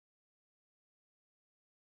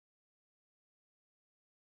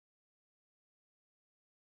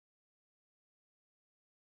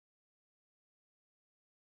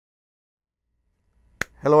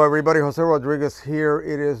Hello everybody, Jose Rodriguez here.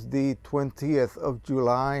 It is the 20th of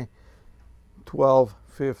July,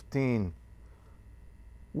 12:15.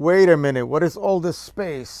 Wait a minute, what is all this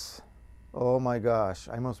space? Oh my gosh,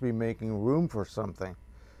 I must be making room for something.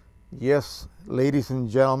 Yes, ladies and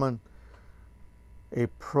gentlemen, a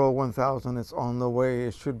Pro 1000 is on the way.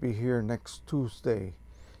 It should be here next Tuesday.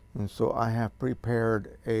 And so I have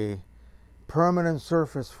prepared a permanent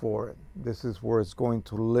surface for it. This is where it's going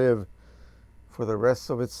to live for the rest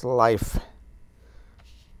of its life.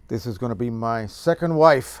 This is going to be my second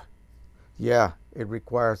wife. Yeah, it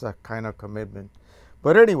requires that kind of commitment.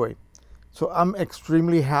 But anyway, so I'm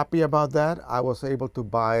extremely happy about that. I was able to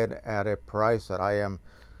buy it at a price that I am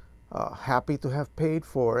happy to have paid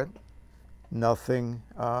for it. Nothing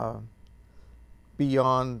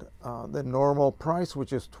beyond the normal price,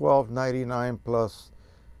 which is $12.99 plus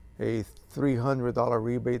a $300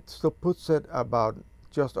 rebate. Still puts it about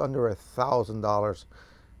just under $1,000,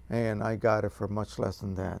 and I got it for much less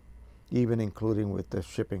than that, even including with the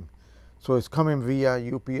shipping. So it's coming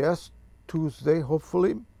via UPS Tuesday,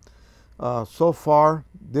 hopefully. So far,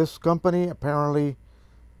 this company apparently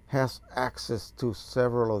has access to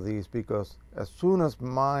several of these, because as soon as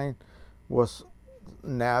mine was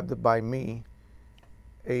nabbed by me,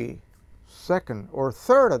 a second or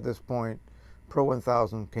third at this point Pro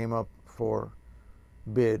 1000 came up for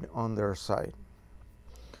bid on their site.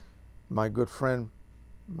 My good friend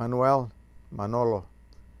Manolo,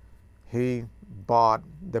 he bought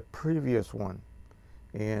the previous one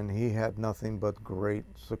and he had nothing but great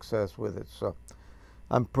success with it. So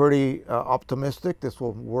I'm pretty optimistic this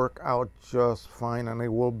will work out just fine, and it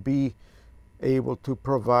will be able to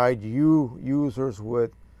provide you users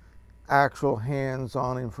with actual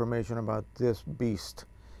hands-on information about this beast.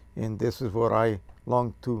 And this is what I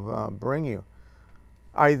long to bring you.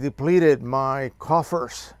 I depleted my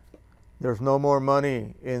coffers. There's no more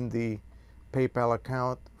money in the PayPal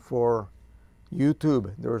account for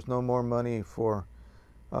YouTube. There's no more money for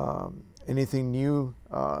anything new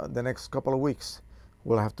the next couple of weeks.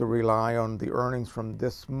 We'll have to rely on the earnings from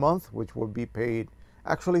this month, which will be paid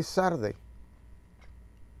actually Saturday,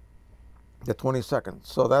 the 22nd.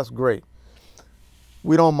 So that's great.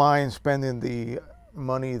 We don't mind spending the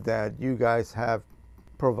money that you guys have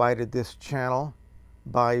provided this channel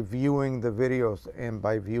by viewing the videos and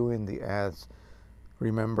by viewing the ads.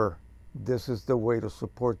 Remember, this is the way to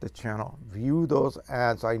support the channel. View those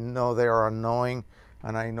ads. I know they are annoying,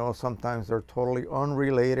 and I know sometimes they're totally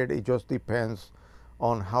unrelated. It just depends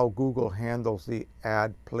on how Google handles the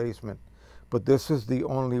ad placement. But this is the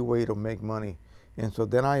only way to make money. And so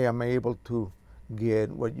then I am able to get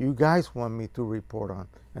what you guys want me to report on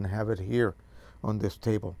and have it here on this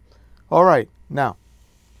table. All right, now,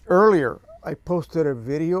 earlier I posted a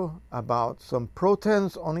video about some Pro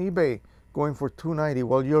 10s on eBay going for $290.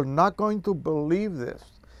 Well, you're not going to believe this.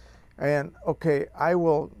 And okay, I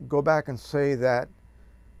will go back and say that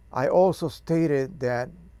I also stated that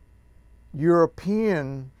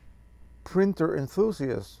European printer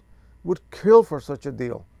enthusiasts would kill for such a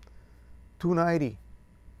deal. $290,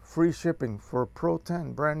 free shipping for a Pro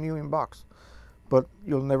 10, brand new in box. But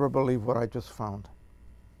you'll never believe what I just found.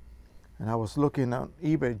 And I was looking on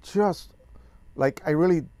eBay, just like, I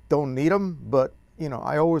really don't need them, but you know,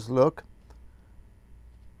 I always look.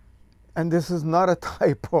 And this is not a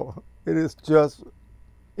typo. It is just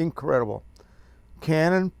incredible.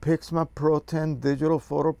 Canon Pixma Pro 10 digital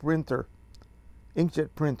photo printer, inkjet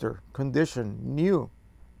printer, condition, new,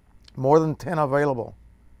 more than 10 available,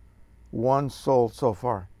 one sold so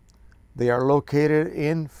far. They are located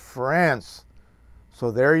in France.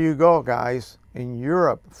 So there you go, guys, in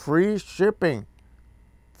Europe, free shipping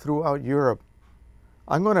throughout Europe.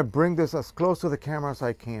 I'm going to bring this as close to the camera as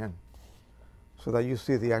I can so that you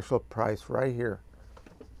see the actual price right here.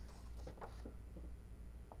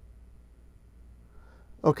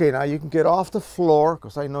 Okay, now you can get off the floor,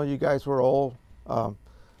 because I know you guys were all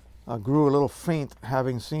grew a little faint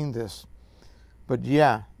having seen this. But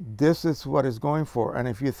yeah, this is what it's going for. And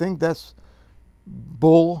if you think that's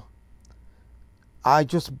bull, I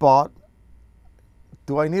just bought,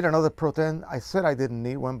 do I need another Pro 10? I said I didn't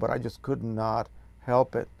need one, but I just could not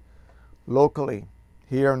help it. Locally,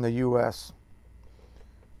 here in the US.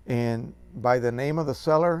 And by the name of the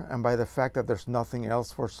seller and by the fact that there's nothing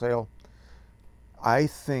else for sale, I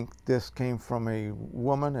think this came from a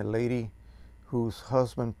woman, a lady, whose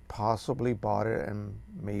husband possibly bought it and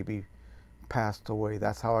maybe passed away.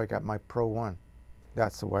 That's how I got my Pro 1.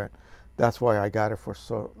 That's why I got it for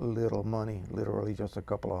so little money, literally just a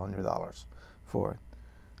couple of $100 for it.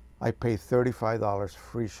 I paid $35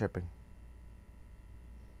 free shipping.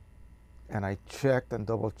 And I checked and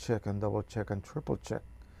double checked and triple checked.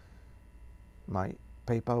 my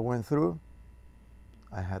PayPal went through.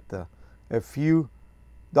 I had a few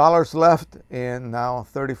dollars left and now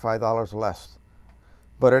 $35 less.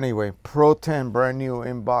 But anyway, Pro 10 brand new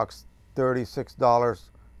in box, $36,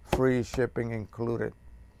 free shipping included.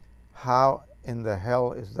 How in the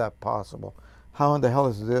hell is that possible? How in the hell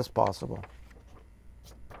is this possible?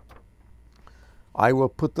 I will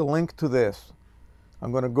put the link to this.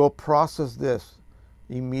 I'm going to go process this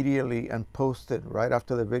immediately and post it right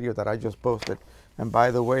after the video that I just posted. And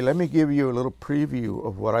by the way, let me give you a little preview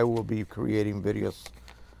of what I will be creating videos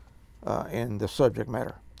in the subject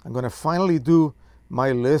matter. I'm going to finally do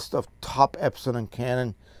my list of top Epson and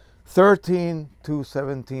Canon 13 to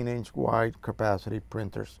 17 inch wide capacity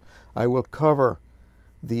printers. I will cover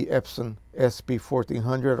the Epson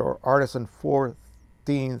SP1400 or Artisan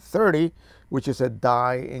 1430, which is a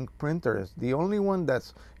dye ink printer. It's the only one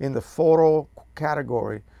that's in the photo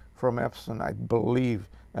category from Epson, I believe,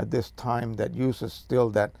 at this time, that uses still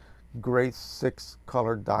that great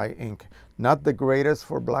 6-color dye ink. Not the greatest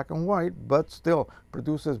for black and white, but still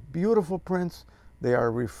produces beautiful prints. They are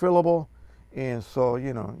refillable, and so,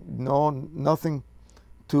 you know, nothing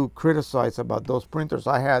to criticize about those printers.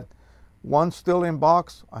 I had one still in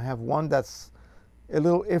box. I have one that's a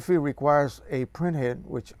little iffy, requires a print head,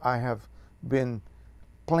 which I have been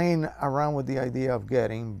playing around with the idea of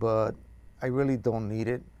getting, but I really don't need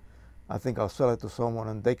it. I think I'll sell it to someone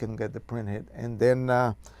and they can get the print head. And then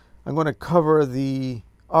I'm going to cover the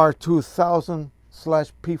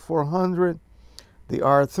R2000/P400, the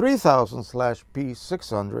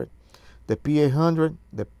R3000/P600, the P800,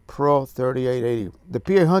 the Pro3880. The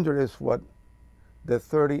P800 is what the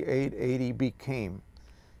 3880 became.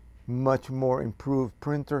 Much more improved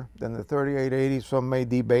printer than the 3880. Some may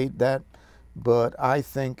debate that, but I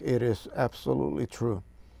think it is absolutely true.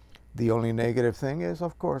 The only negative thing is,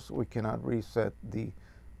 of course, we cannot reset the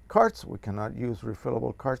carts. We cannot use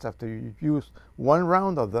refillable carts. After you use one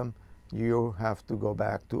round of them, you have to go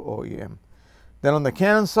back to OEM. Then on the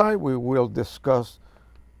Canon side, we will discuss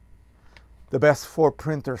the best 4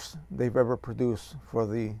 printers they've ever produced for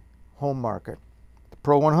the home market. The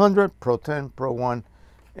Pro-100, Pro-10, Pro-1,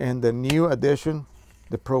 and the new edition,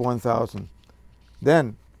 the Pro-1000.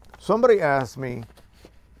 Then somebody asked me,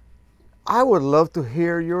 I would love to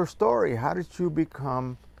hear your story. How did you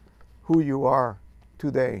become who you are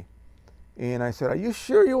today? And I said, are you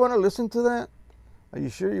sure you want to listen to that? Are you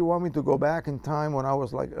sure you want me to go back in time when I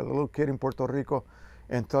was like a little kid in Puerto Rico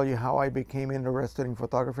and tell you how I became interested in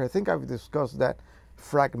photography? I think I've discussed that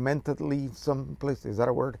fragmentedly someplace, is that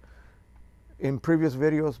a word, in previous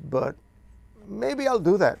videos, but maybe I'll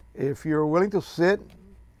do that. If you're willing to sit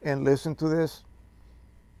and listen to this,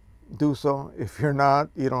 do so. If you're not,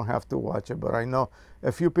 you don't have to watch it. But I know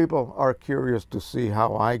a few people are curious to see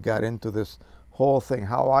how I got into this whole thing,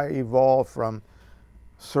 how I evolved from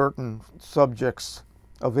certain subjects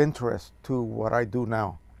of interest to what I do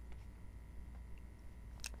now.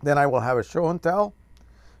 Then I will have a show and tell.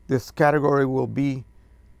 This category will be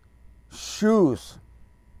shoes.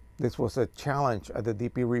 This was a challenge at the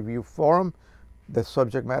DP Review Forum. The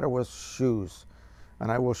subject matter was shoes. And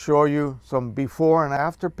I will show you some before and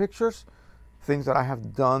after pictures, things that I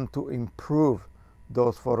have done to improve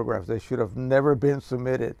those photographs. They should have never been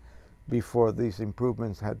submitted before these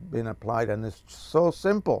improvements had been applied. And it's so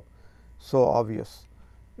simple, so obvious.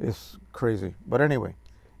 It's crazy. But anyway,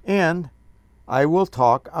 and I will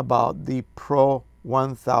talk about the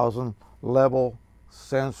Pro-1000 level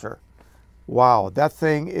sensor. Wow, that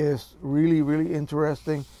thing is really, really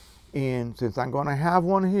interesting. And since I'm going to have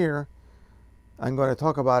one here, I'm going to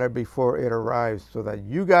talk about it before it arrives so that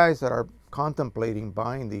you guys that are contemplating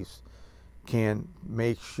buying these can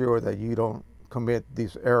make sure that you don't commit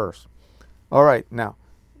these errors. All right, now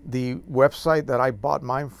the website that I bought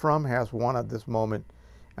mine from has one at this moment,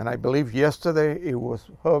 and I believe yesterday it was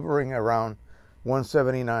hovering around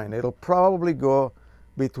 $179. It'll probably go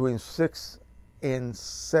between $600 and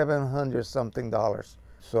 $700 something.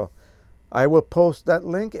 So I will post that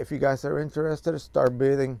link if you guys are interested. Start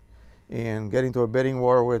bidding and get into a bidding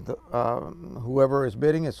war with whoever is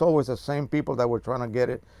bidding. It's always the same people that were trying to get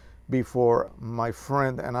it before my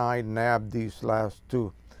friend and I nabbed these last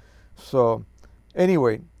 2. So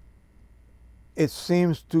anyway, it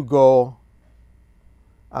seems to go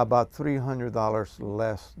about $300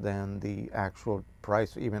 less than the actual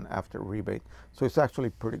price even after rebate. So it's actually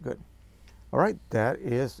pretty good. All right, that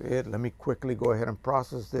is it. Let me quickly go ahead and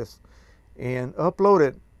process this and upload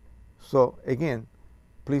it. So again,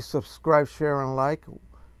 please subscribe, share, and like.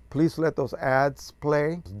 Please let those ads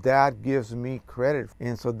play. That gives me credit.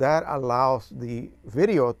 And so that allows the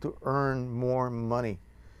video to earn more money.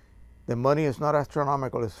 The money is not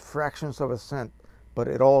astronomical, it's fractions of a cent, but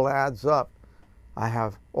it all adds up. I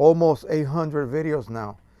have almost 800 videos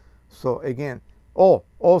now. So again,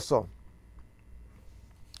 also,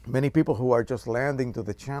 many people who are just landing to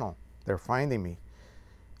the channel, they're finding me,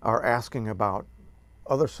 are asking about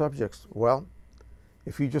other subjects. Well,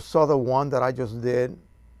 if you just saw the one that I just did,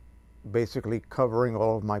 basically covering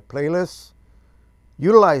all of my playlists,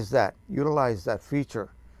 utilize that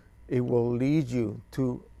feature. It will lead you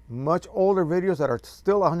to much older videos that are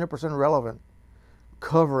still 100% relevant,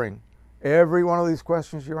 covering every one of these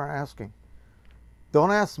questions you are asking.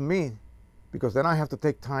 Don't ask me, because then I have to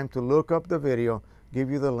take time to look up the video,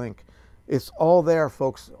 give you the link. It's all there,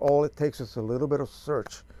 folks. All it takes is a little bit of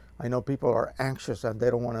search. I know people are anxious and they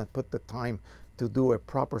don't want to put the time to do a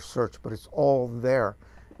proper search, but it's all there,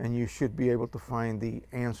 and you should be able to find the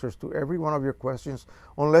answers to every one of your questions,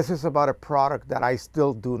 unless it's about a product that I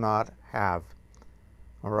still do not have.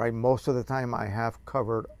 All right, most of the time I have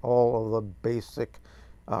covered all of the basic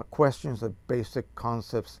questions, the basic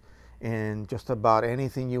concepts, and just about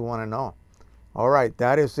anything you want to know. All right,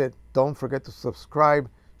 that is it. Don't forget to subscribe,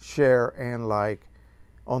 share, and like.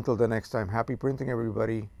 Until the next time, happy printing,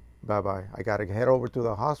 everybody. Bye-bye. I got to head over to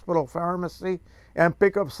the hospital pharmacy and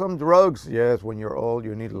pick up some drugs. Yes, when you're old,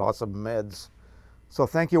 you need lots of meds. So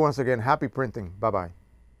thank you once again. Happy printing. Bye-bye.